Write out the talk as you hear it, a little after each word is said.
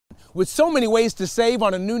With so many ways to save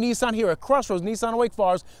on a new Nissan here at Crossroads Nissan in Wake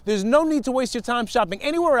Forest, there's no need to waste your time shopping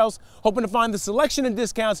anywhere else, hoping to find the selection and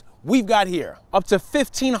discounts we've got here. Up to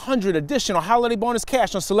 $1,500 additional holiday bonus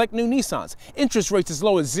cash on select new Nissans. Interest rates as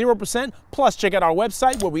low as 0%, plus check out our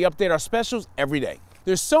website where we update our specials every day.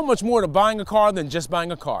 There's so much more to buying a car than just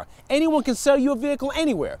buying a car. Anyone can sell you a vehicle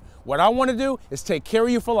anywhere. What I want to do is take care of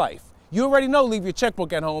you for life. You already know leave your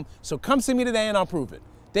checkbook at home, so come see me today and I'll prove it.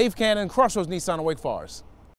 Dave Cannon, Crossroads Nissan in Wake Forest.